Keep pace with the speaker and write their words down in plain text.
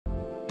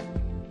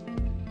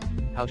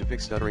How to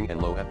fix stuttering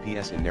and low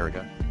FPS in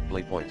Naraka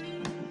Bladepoint.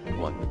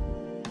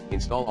 1.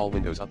 Install all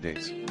Windows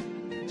updates.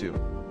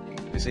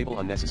 2. Disable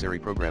unnecessary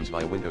programs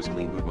via Windows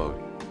Clean Boot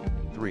mode.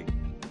 3.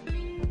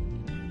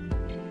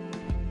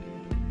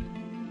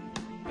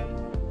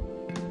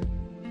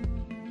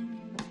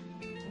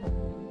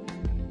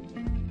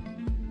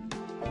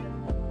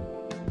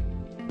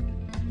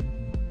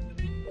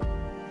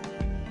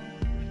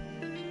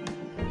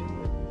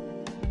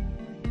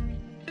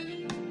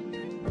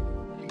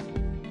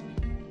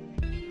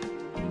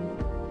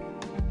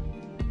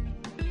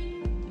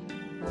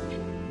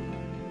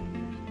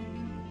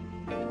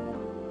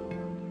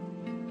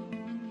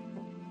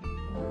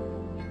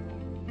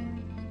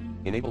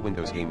 Enable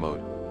Windows Game Mode.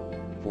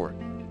 4.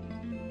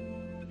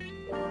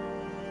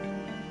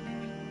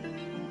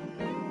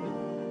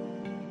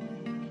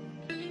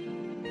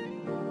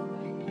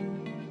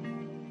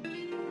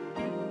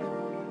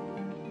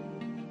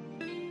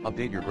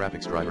 Update your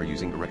graphics driver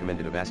using the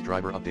recommended Avast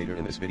driver updater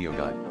in this video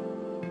guide.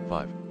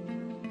 5.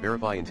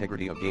 Verify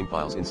integrity of game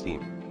files in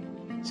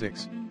Steam.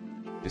 6.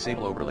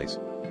 Disable overlays.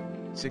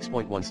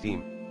 6.1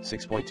 Steam,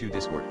 6.2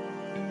 Discord.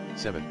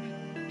 7.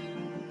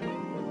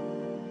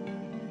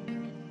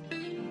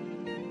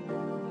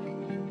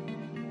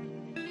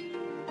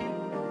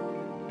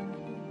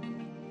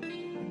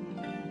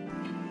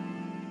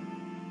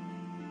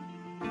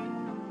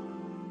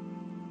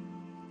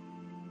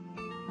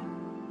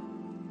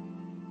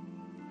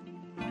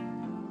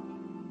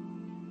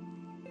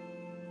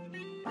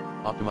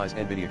 Optimize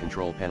NVIDIA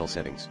control panel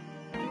settings.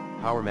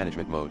 Power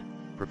management mode,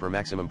 prefer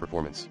maximum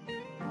performance.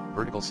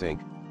 Vertical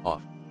sync,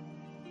 off.